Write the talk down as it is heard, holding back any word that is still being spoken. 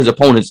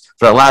opponents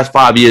for the last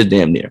 5 years,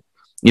 damn near.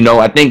 You know,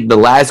 I think the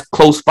last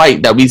close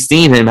fight that we've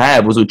seen him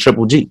have was with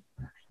Triple G.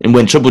 And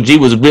when Triple G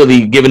was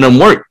really giving them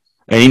work.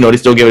 And, you know, they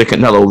still give it to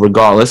Canelo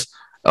regardless.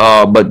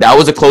 But that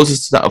was the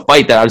closest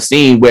fight that I've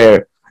seen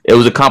where it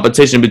was a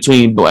competition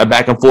between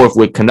back and forth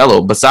with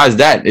Canelo. Besides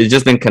that, it's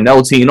just been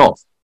Canelo teeing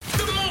off.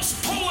 The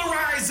most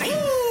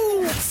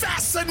polarizing,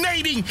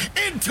 fascinating,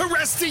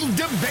 interesting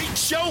debate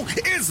show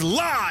is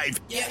live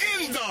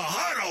in the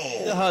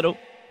huddle. The huddle.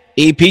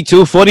 EP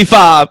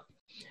 245.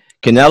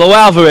 Canelo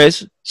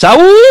Alvarez. Saul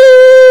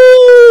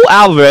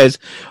Alvarez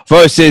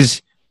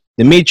versus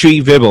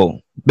Dimitri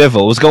Bivol.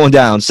 Bivol was going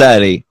down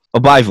Saturday. Or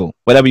Bivol,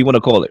 whatever you want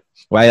to call it.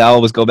 Right? I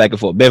always go back and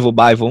forth.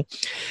 Bivol.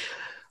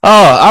 Oh,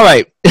 all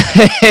right.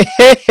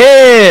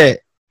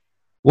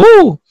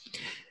 Woo.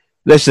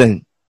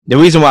 Listen, the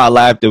reason why I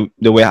laughed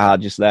the way I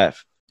just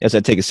laughed as I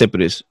take a sip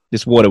of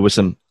this water with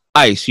some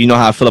ice. You know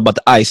how I feel about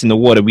the ice in the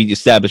water. We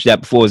established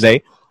that before,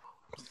 Zay.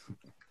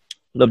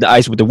 Love the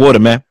ice with the water,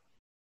 man.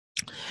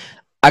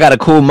 I got to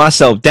cool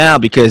myself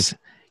down because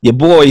your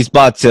boy's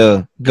about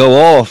to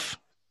go off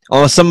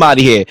on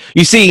somebody here.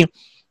 You see,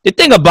 the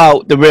thing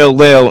about the Real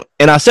Lil,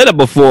 and I said it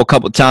before a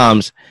couple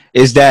times,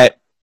 is that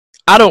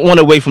I don't want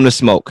to wait from the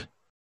smoke.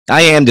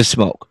 I am the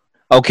smoke,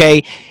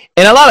 okay?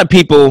 And a lot of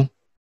people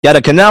that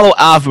are Canelo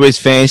Alvarez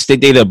fans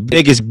think they're the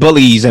biggest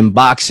bullies in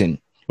boxing,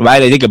 right?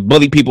 They can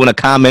bully people in the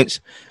comments,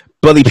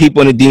 bully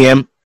people in the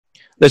DM.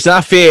 Let's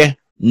not fear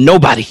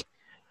nobody.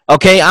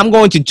 Okay, I'm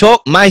going to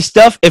talk my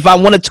stuff if I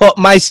want to talk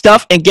my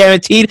stuff, and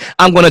guaranteed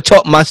I'm going to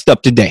talk my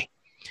stuff today.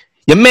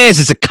 Your man's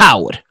is a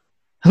coward.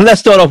 Let's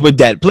start off with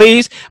that,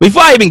 please.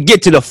 Before I even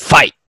get to the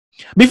fight,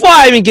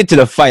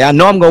 I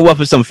know I'm going to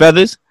ruffle some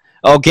feathers.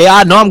 Okay,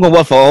 I know I'm going to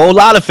ruffle a whole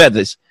lot of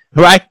feathers,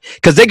 right?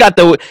 Because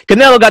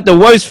Canelo got the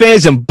worst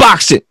fans in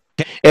boxing.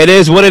 It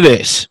is what it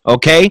is,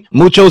 okay?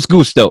 Muchos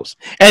gustos.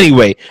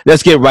 Anyway,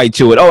 let's get right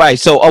to it. All right,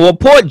 so a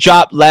report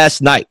dropped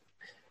last night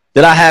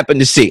that I happened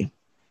to see.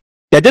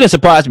 That didn't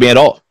surprise me at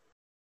all.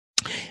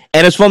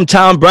 And it's from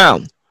Tom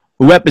Brown,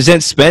 who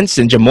represents Spence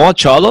and Jamal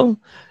Charlo,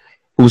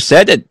 who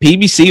said that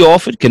PBC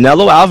offered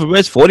Canelo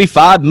Alvarez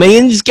 $45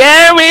 million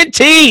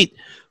guaranteed.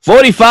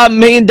 $45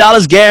 million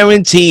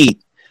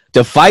guaranteed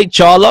to fight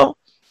Charlo,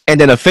 and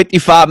then a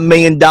 $55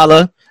 million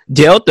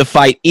deal to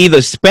fight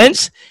either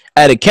Spence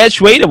at a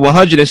catch weight of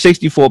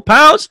 164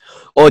 pounds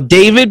or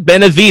David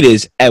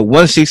Benavidez at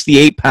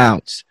 168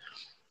 pounds.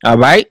 All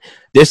right?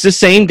 This is the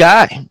same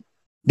guy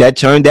that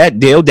turned that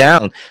deal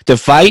down to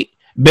fight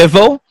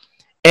Bivol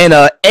and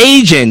an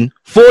aging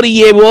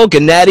 40-year-old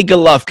Gennady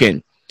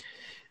Golovkin.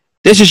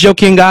 This is your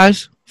king,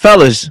 guys.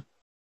 Fellas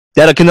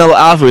that are Canelo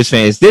Alvarez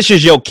fans. This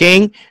is your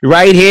king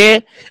right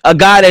here. A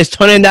guy that's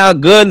turning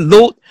down good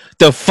loot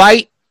to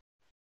fight.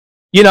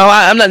 You know,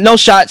 I'm not no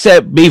shots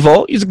at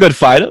Bivol. He's a good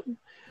fighter.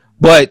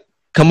 But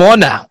come on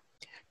now.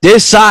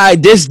 This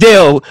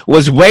deal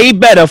was way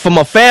better from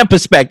a fan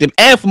perspective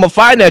and from a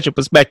financial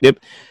perspective.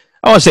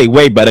 I want to say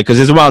way better because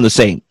it's around the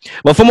same.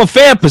 But from a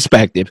fan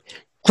perspective,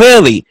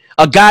 clearly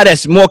a guy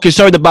that's more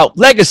concerned about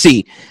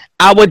legacy,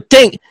 I would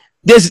think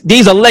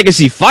these are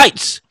legacy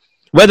fights,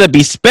 whether it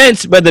be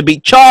Spence, whether it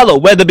be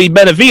Charlo, whether it be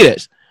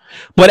Benavidez.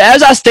 But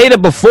as I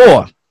stated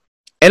before,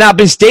 and I've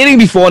been stating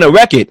before on the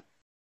record,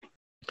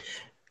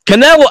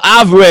 Canelo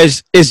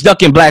Alvarez is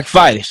ducking black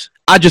fighters.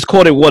 I just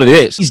called it what it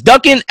is. He's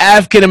ducking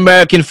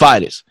African-American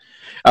fighters.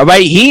 All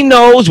right? He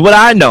knows what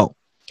I know,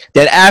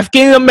 that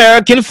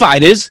African-American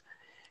fighters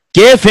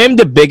give him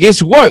the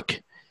biggest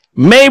work.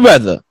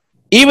 Mayweather,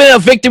 even a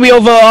victory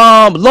over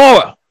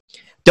Laura.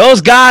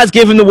 Those guys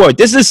give him the work.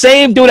 This is the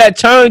same dude that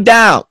turned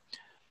down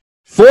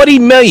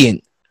 $40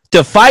 million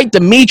to fight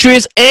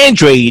Demetrius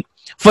Andrade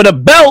for the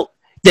belt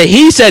that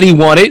he said he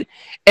wanted.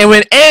 And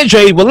when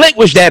Andrade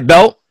relinquished that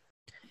belt,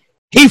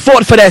 he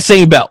fought for that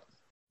same belt.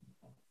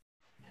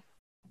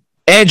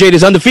 Andrade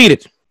is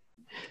undefeated.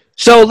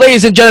 So,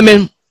 ladies and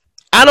gentlemen,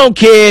 I don't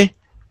care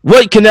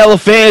what Canelo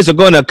fans are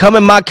going to come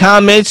in my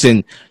comments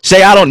and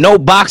say, I don't know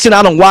boxing,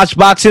 I don't watch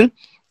boxing.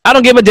 I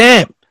don't give a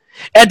damn.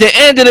 At the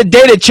end of the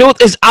day, the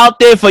truth is out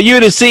there for you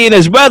to see, and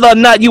it's whether or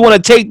not you want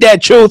to take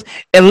that truth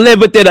and live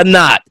with it or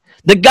not.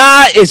 The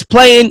guy is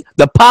playing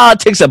the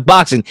politics of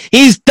boxing.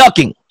 He's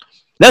ducking.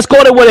 Let's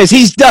call it what it is.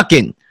 He's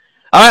ducking.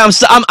 All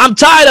right, I'm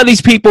tired of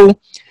these people,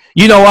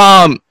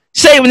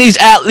 saving these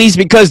athletes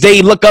because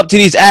they look up to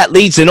these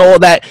athletes and all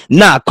that.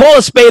 Nah, call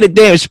a spade a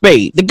damn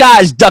spade. The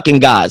guy's ducking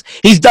guys.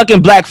 He's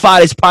ducking black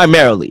fighters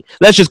primarily.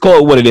 Let's just call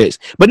it what it is.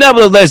 But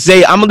nevertheless,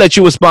 Zay, I'm going to let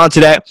you respond to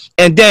that.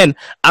 And then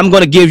I'm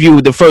going to give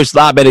you the first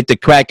lob at it to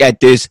crack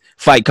at this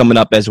fight coming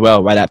up as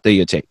well right after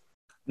your take.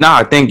 No,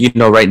 I think,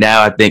 right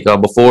now, I think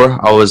before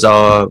I was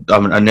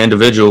an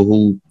individual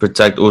who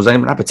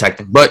not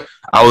protecting, but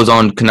I was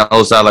on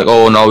Canelo's side, like,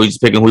 oh, no, he's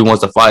picking who he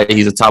wants to fight.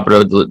 He's the top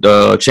of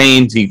the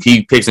chain.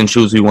 He picks and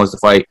chooses who he wants to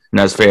fight, and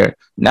that's fair.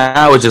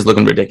 Now it's just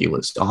looking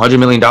ridiculous. $100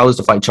 million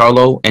to fight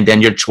Charlo, and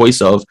then your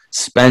choice of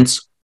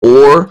Spence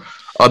or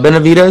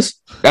Benavidez,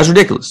 that's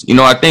ridiculous.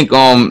 I think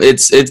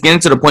it's getting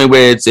to the point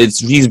where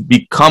he's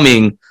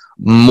becoming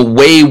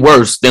way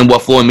worse than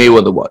what Floyd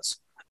Mayweather was.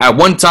 at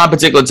one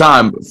particular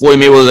time, Floyd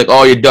Mayweather was like,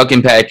 "Oh, you're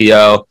ducking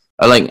Pacquiao."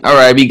 I'm like, all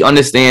right, we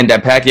understand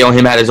that Pacquiao and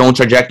him had his own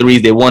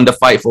trajectories. They wanted to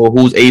fight for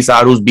who's A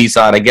side, who's B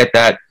side. I get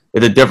that.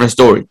 It's a different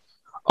story.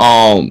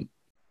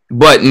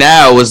 But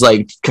now it's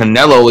like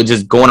Canelo is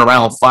just going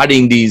around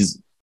fighting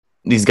these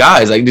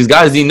guys. Like these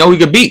guys, he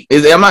could beat.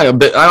 I'm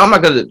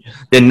not gonna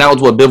denounce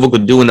what Bivol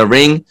could do in the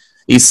ring.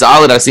 He's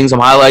solid. I've seen some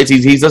highlights.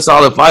 He's a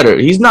solid fighter.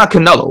 He's not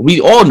Canelo.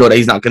 We all know that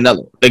he's not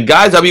Canelo. The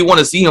guys that we want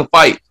to see him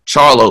fight,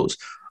 Charlos,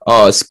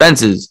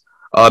 Spence's,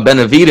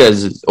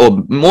 Benavidez, or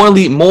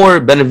more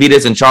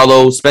Benavidez and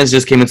Charlo. Spence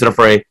just came into the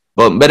fray,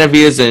 but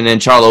Benavidez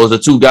and Charlo are the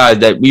two guys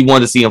that we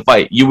wanted to see him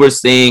fight. You were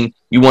saying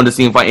you wanted to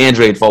see him fight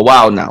Andrade for a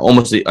while now,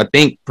 almost, I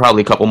think,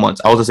 probably a couple months.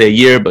 I was gonna say a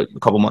year, but a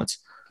couple months.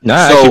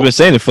 Nah, so, I've been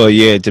saying it for a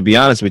year, to be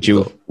honest with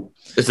you.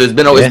 It's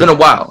been a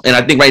while, and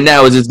I think right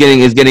now it's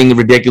getting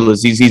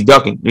ridiculous. He's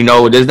ducking. You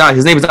know,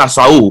 his name is not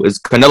Saul. It's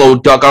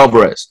Canelo Duck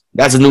Alvarez.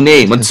 That's his new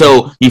name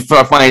until he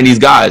start fighting these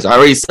guys. I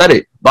already said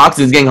it.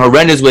 Boxing is getting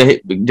horrendous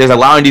with just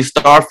allowing these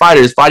star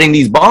fighters fighting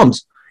these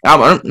bums.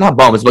 Not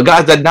bums, but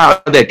guys that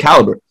now their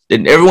caliber.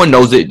 And everyone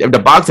knows it. If the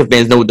boxing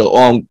fans know it,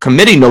 the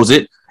committee knows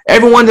it.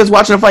 Everyone that's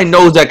watching the fight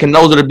knows that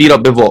Canelo's gonna beat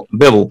up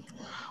Bivol,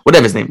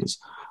 whatever his name is.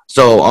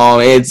 So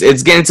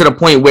it's getting to the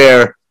point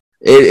where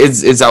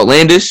it's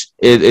outlandish.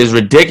 It is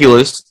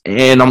ridiculous,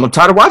 and I'm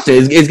tired of watching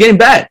it. It's getting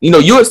bad. You know,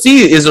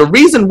 UFC is a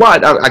reason why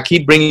I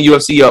keep bringing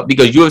UFC up,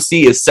 because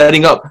UFC is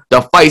setting up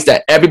the fights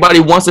that everybody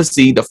wants to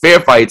see, the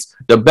fair fights,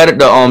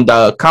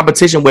 the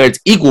competition where it's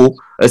equal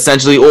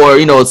essentially,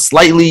 or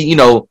slightly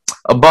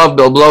above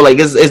the below. Like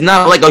it's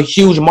not like a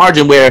huge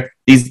margin where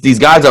these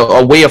guys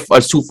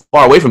are too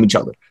far away from each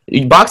other.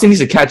 Boxing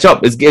needs to catch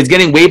up. It's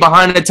getting way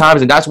behind at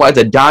times, and that's why it's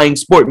a dying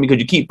sport, because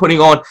you keep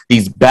putting on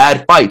these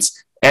bad fights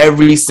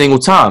every single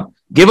time.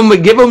 Give him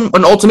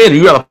an ultimatum.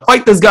 You gotta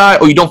fight this guy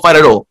or you don't fight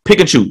at all. Pick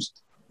and choose.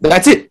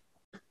 That's it.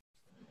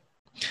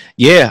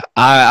 Yeah,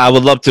 I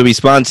would love to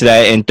respond to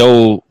that and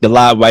throw the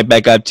live right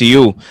back up to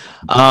you.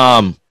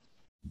 I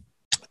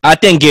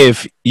think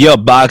if you're a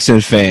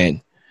boxing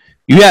fan,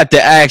 you have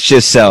to ask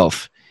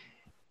yourself,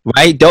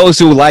 right? Those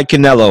who like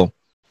Canelo,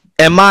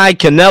 am I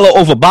Canelo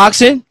over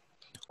boxing,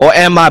 or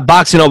am I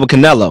boxing over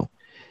Canelo?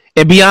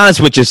 And be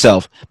honest with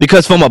yourself,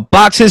 because from a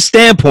boxing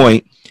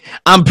standpoint,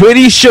 I'm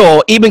pretty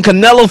sure even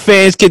Canelo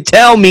fans can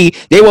tell me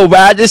they would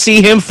rather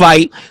see him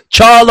fight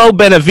Charlo,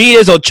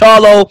 Benavidez, or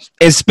Charlo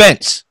and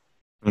Spence.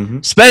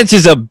 Mm-hmm. Spence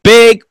is a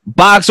big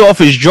box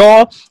office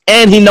draw,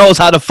 and he knows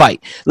how to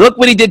fight. Look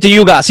what he did to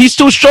you guys. He's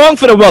too strong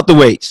for the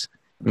welterweights.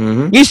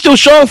 Mm-hmm. He's too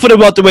strong for the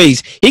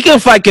welterweights. He can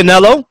fight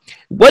Canelo.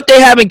 What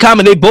they have in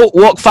common, they both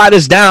walk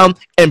fighters down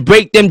and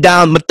break them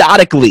down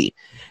methodically.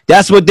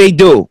 That's what they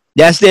do.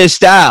 That's their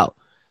style.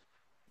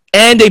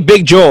 And they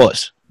big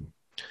draws.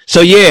 So,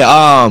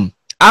 yeah,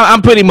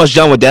 I'm pretty much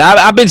done with that.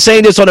 I've been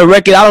saying this on the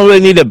record. I don't really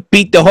need to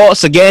beat the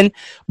horse again,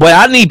 but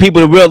I need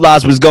people to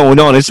realize what's going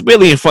on. It's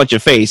really in front of your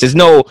face. There's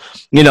no,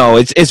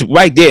 it's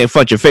right there in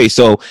front of your face.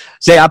 So,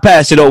 Zay, I'll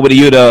pass it over to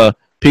you to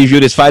preview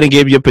this fight and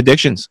give your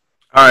predictions.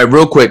 All right,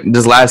 real quick,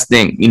 this last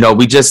thing.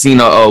 We just seen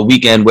a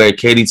weekend where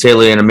Katie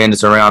Taylor and Amanda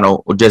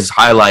Serrano just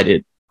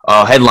highlighted,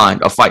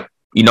 headlined a fight.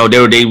 They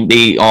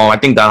I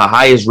think the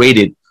highest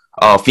rated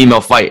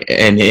female fight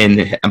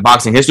in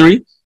boxing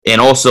history. And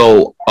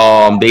also,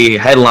 they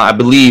headline, I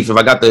believe, if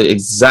I got the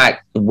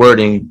exact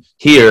wording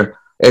here,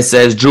 it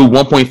says drew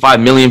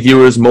 1.5 million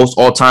viewers, most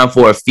all time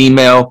for a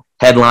female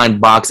headline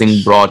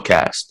boxing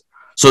broadcast.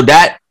 So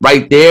that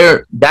right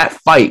there, that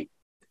fight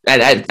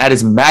at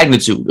its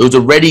magnitude, it was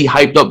already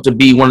hyped up to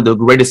be one of the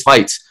greatest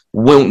fights,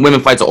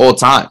 women fights of all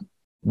time.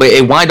 But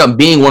it wound up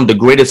being one of the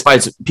greatest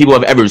fights people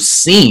have ever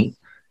seen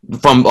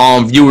from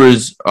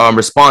viewers'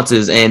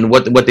 responses and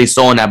what they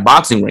saw in that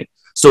boxing ring.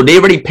 So they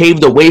already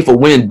paved the way for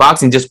women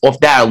boxing just off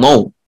that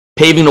alone,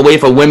 paving the way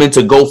for women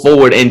to go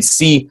forward and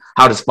see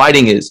how this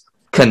fighting is.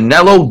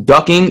 Canelo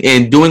ducking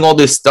and doing all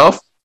this stuff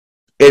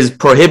is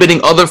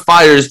prohibiting other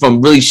fighters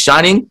from really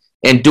shining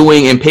and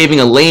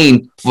paving a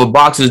lane for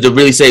boxers to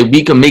really say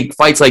we can make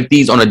fights like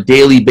these on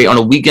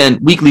a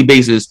weekly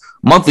basis,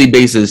 monthly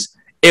basis,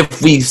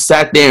 if we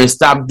sat there and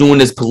stopped doing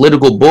this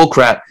political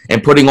bullcrap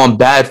and putting on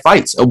bad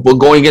fights or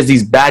going against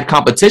these bad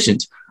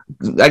competitions.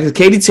 Like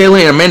Katie Taylor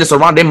and Amanda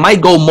Serrano, they might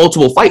go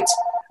multiple fights,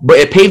 but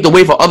it paved the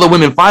way for other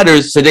women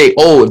fighters today.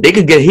 Oh, if they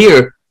could get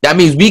here, that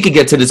means we could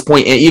get to this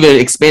point and even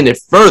expand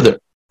it further.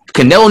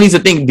 Canelo needs to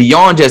think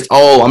beyond just,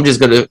 I'm just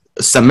going to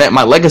cement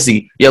my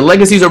legacy. Your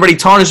legacy is already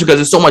tarnished because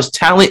there's so much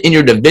talent in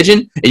your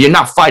division and you're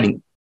not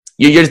fighting.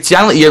 Your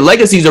talent, your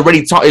legacy is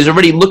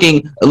already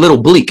looking a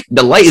little bleak.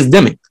 The light is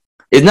dimming.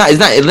 It's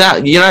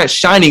not, you're not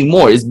shining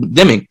more. It's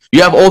dimming.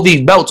 You have all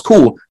these belts.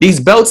 Cool. These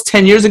belts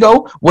 10 years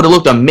ago would have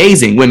looked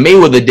amazing when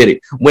Mayweather did it,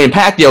 when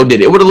Pacquiao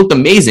did it. It would have looked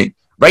amazing.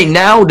 Right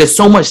now, there's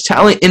so much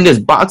talent in this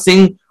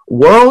boxing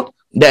world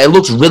that it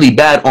looks really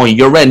bad on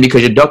your end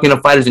because you're ducking the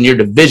fighters in your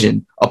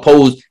division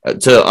opposed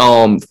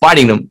to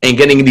fighting them and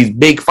getting these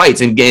big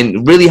fights and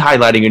really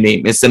highlighting your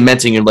name and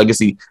cementing your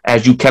legacy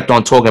as you kept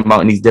on talking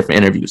about in these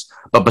different interviews.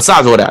 But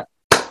besides all that,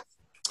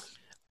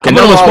 I'm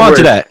going to respond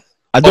to that.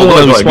 I do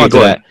want to respond to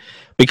that.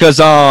 Because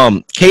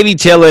Katie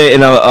Taylor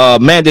and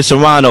Amanda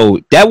Serrano,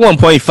 that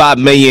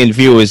 1.5 million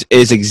viewers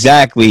is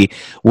exactly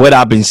what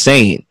I've been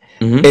saying.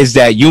 Is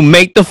that you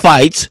make the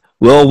fights,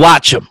 we'll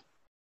watch them.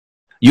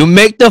 You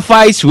make the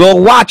fights,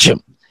 we'll watch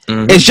them.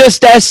 It's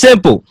just that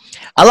simple.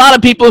 A lot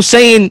of people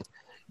saying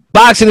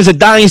boxing is a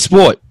dying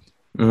sport.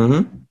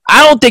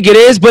 I don't think it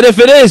is, but if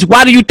it is,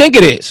 why do you think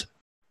it is?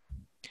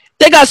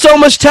 They got so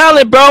much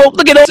talent, bro.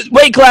 Look at those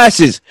weight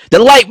classes. The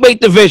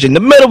lightweight division, the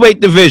middleweight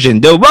division,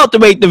 the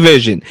welterweight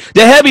division,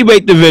 the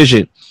heavyweight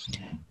division.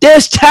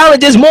 There's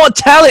talent. There's more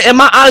talent, in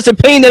my honest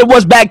opinion, than it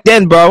was back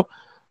then, bro.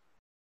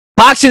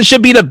 Boxing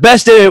should be the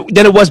best than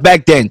it was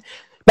back then.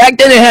 Back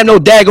then, they had no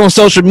daggone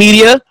social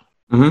media.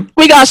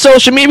 We got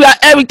social media. We got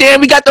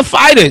everything. We got the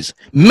fighters.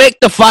 Make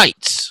the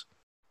fights.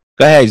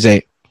 Go ahead,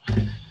 Zay.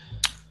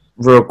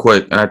 Real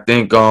quick, and I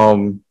think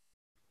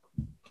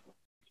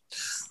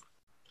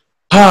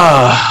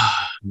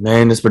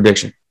man, this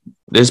prediction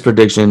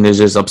is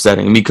just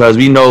upsetting because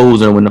we know who's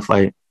gonna win the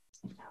fight.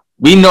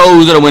 We know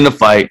who's gonna win the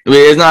fight. I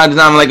mean, it's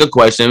not like a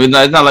question. It's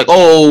not like,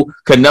 oh,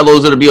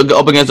 Canelo's gonna be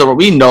up against her.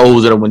 We know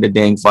who's gonna win the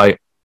dang fight.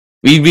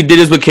 We did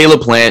this with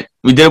Caleb Plant.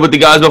 We did it with the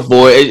guys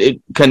before.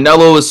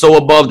 Canelo is so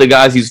above the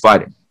guys he's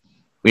fighting.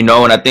 We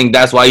know, and I think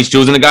that's why he's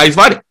choosing the guy he's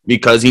fighting,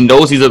 because he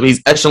knows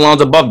he's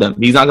echelons above them.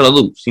 He's not gonna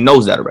lose. He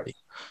knows that already.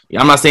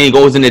 I'm not saying he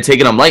goes in there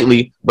taking them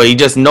lightly, but he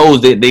just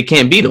knows that they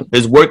can't beat him.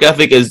 His work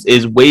ethic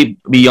is way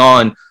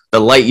beyond the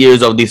light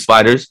years of these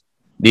fighters.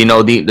 You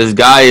know, this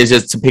guy is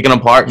just picking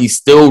apart. He's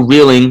still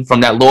reeling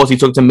from that loss he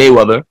took to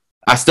Mayweather.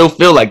 I still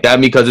feel like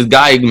that because this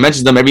guy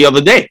mentions them every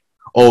other day.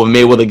 Oh,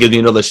 Mayweather gives you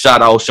another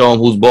shot, I'll show him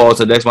who's balls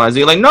to the X, Y, and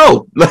Z. Like,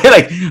 no.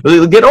 Like,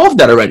 get off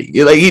that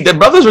already. Like, the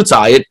brother's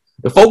retired.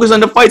 Focus on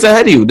the fights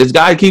ahead of you. This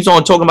guy keeps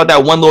on talking about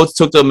that one loss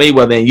he took to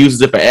Mayweather and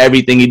uses it for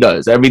everything he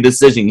does, every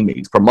decision he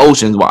makes,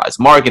 promotions-wise,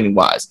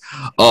 marketing-wise,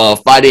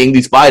 fighting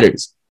these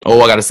fighters.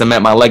 Oh, I got to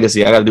cement my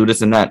legacy. I got to do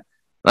this and that.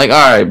 Like,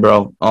 all right,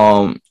 bro.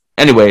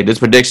 Anyway, this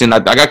prediction, I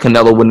got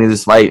Canelo winning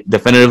this fight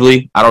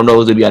definitively. I don't know if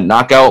it's going to be a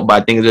knockout,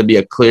 but I think it's going to be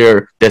a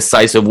clear,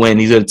 decisive win.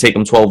 He's going to take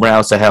him 12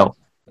 rounds to hell.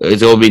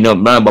 It's going to be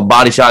nothing but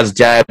body shots,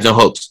 jabs, and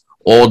hooks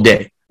all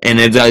day. And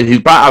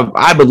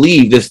I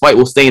believe this fight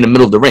will stay in the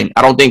middle of the ring.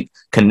 I don't think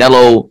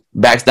Canelo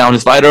backs down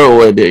his fighter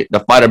or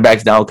the fighter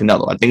backs down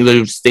Canelo. I think they're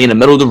going to stay in the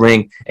middle of the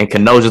ring, and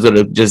Canelo's just going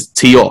to just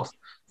tee off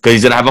because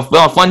he's going to have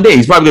a fun day.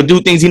 He's probably going to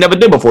do things he never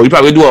did before. He's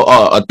probably going to do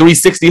a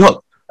 360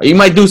 hook. He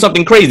might do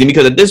something crazy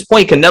because at this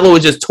point, Canelo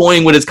is just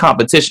toying with his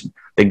competition.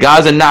 The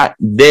guys are not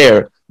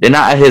there. They're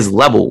not at his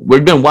level.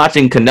 We've been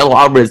watching Canelo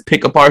Alvarez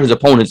pick apart his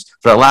opponents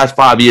for the last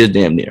 5 years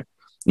damn near.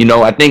 You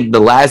know, I think the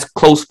last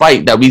close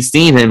fight that we've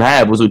seen him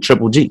have was with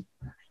Triple G.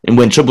 And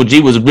when Triple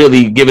G was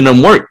really giving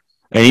them work.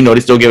 And, you know, they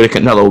still gave it to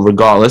Canelo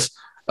regardless.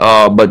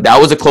 But that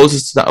was the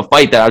closest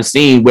fight that I've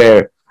seen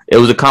where it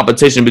was a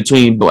competition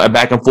between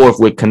back and forth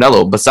with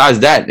Canelo. Besides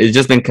that, it's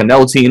just been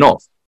Canelo teeing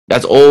off.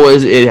 That's all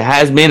it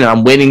has been. And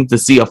I'm waiting to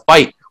see a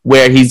fight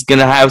where he's going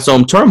to have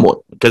some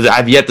turmoil. Because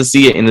I've yet to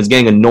see it. And it's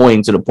getting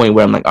annoying to the point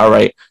where I'm like, all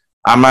right,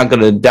 I'm not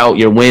going to doubt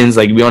your wins.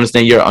 Like, we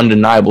understand you're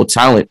undeniable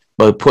talent.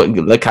 But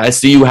can I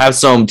see you have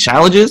some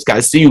challenges? Can I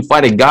see you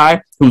fight a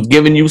guy who's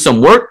giving you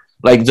some work?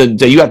 Like,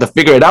 you have to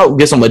figure it out,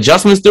 get some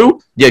adjustments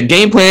through. Your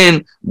game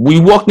plan, we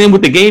walked in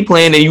with the game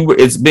plan, and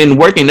it's been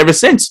working ever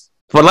since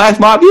for the last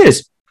 5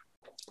 years.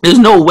 There's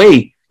no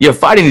way you're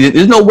fighting.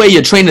 There's no way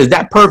your training is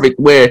that perfect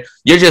where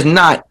you're just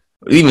not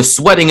even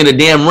sweating in the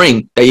damn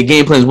ring that your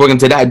game plan is working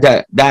to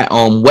that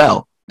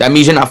well. That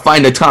means you're not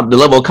fighting the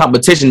level of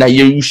competition that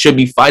you should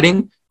be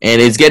fighting,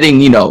 and it's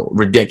getting, you know,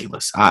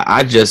 ridiculous.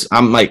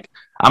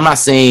 I'm not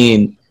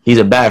saying he's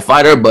a bad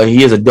fighter, but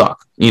he is a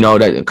duck. You know,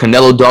 that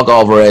Canelo Duck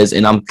Alvarez,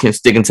 and I'm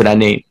sticking to that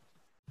name.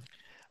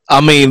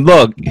 I mean,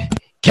 look,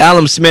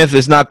 Callum Smith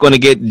is not going to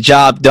get the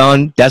job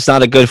done. That's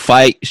not a good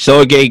fight.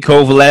 Sergey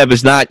Kovalev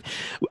is not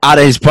out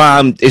of his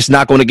prime. It's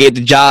not going to get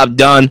the job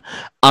done.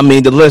 I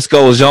mean, the list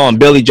goes on.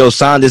 Billy Joe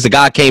Saunders, the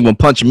guy came and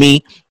punched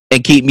me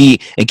and keep me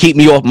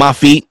off my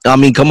feet. I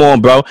mean, come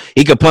on, bro.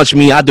 He could punch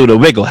me. I do the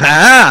wiggle.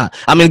 I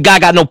mean, the guy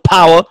got no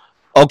power.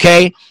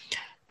 Okay.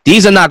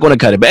 These are not going to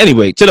cut it. But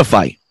anyway, to the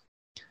fight.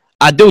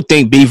 I do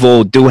think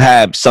Bivol do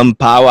have some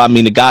power. I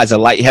mean, the guy's a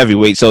light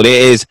heavyweight, so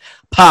there is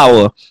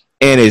power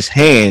in his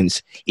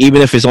hands.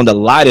 Even if it's on the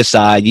lighter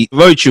side,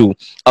 virtue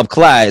of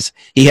class,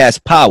 he has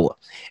power.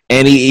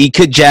 And he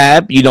could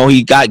jab. You know,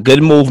 he got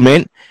good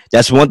movement.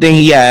 That's one thing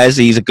he has.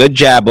 He's a good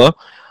jabber.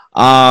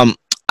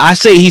 I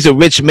say he's a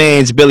rich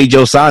man's Billy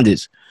Joe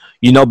Saunders.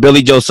 You know,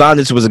 Billy Joe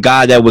Saunders was a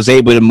guy that was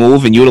able to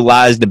move and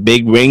utilize the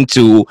big ring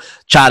to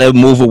try to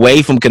move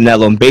away from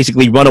Canelo and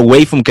basically run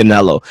away from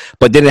Canelo,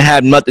 but didn't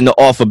have nothing to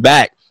offer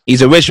back.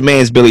 He's a rich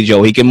man's Billy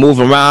Joe. He can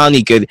move around.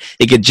 He could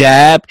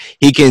jab.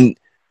 He can,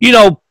 you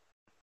know,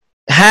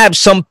 have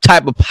some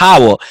type of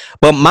power.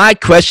 But my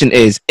question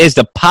is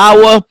the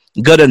power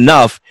good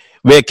enough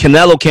where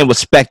Canelo can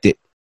respect it?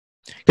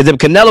 Because if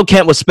Canelo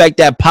can't respect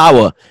that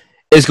power,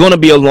 it's going to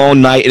be a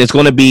long night, and it's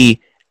going to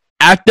be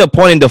after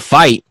appointing the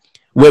fight.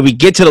 where we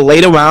get to the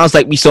later rounds,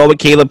 like we saw with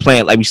Caleb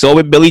Plant, like we saw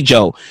with Billy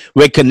Joe,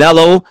 where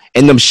Canelo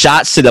and them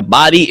shots to the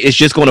body is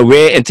just going to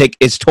rear and take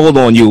its toll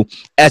on you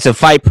as the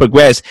fight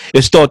progresses.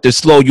 It start to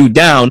slow you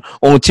down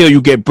until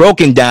you get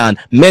broken down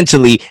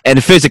mentally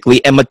and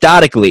physically and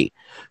methodically.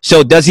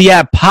 So does he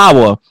have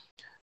power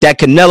that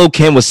Canelo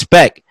can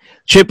respect?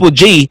 Triple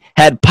G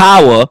had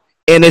power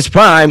in his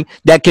prime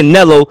that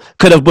Canelo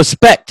could have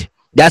respect.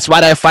 That's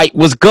why that fight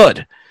was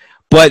good.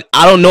 But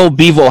I don't know if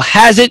Bivol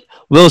has it.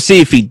 We'll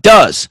see if he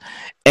does.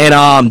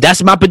 And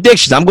that's my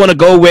predictions. I'm going to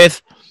go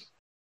with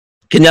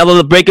Canelo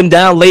to break him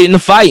down late in the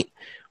fight.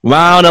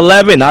 Round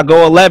 11, I'll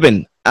go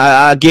 11.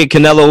 I get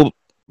Canelo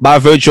by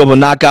virtue of a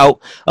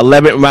knockout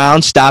 11th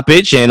round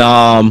stoppage.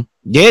 And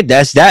yeah,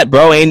 that's that,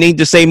 bro. Ain't need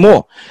to say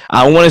more.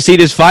 I want to see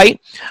this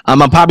fight. I'm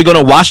probably going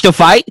to watch the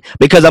fight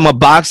because I'm a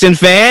boxing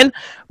fan.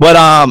 But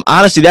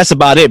honestly, that's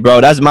about it, bro.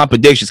 That's my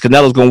predictions.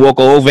 Canelo's going to walk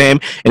all over him,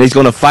 and he's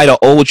going to fight an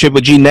old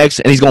Triple G next,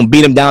 and he's going to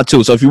beat him down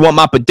too. So if you want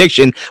my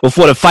prediction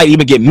before the fight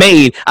even get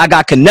made, I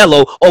got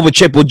Canelo over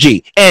Triple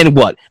G. And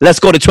what? Let's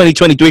go to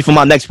 2023 for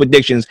my next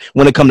predictions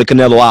when it comes to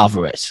Canelo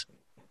Alvarez.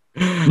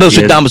 Lil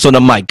Shadamas on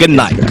the mic. Good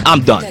night.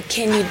 I'm done. The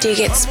Can You Dig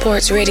It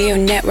Sports Radio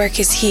Network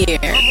is here.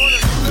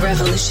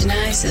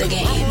 Revolutionize the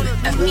game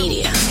of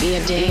media. Be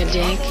a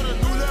dig.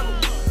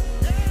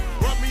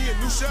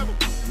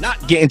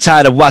 Not getting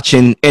tired of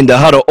watching In the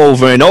Huddle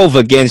over and over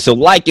again. So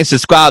like and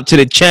subscribe to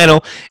the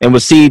channel and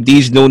receive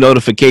these new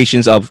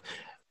notifications of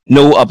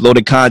new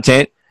uploaded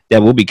content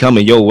that will be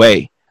coming your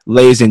way.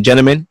 Ladies and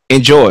gentlemen,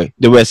 enjoy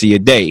the rest of your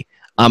day.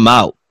 I'm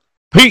out.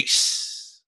 Peace.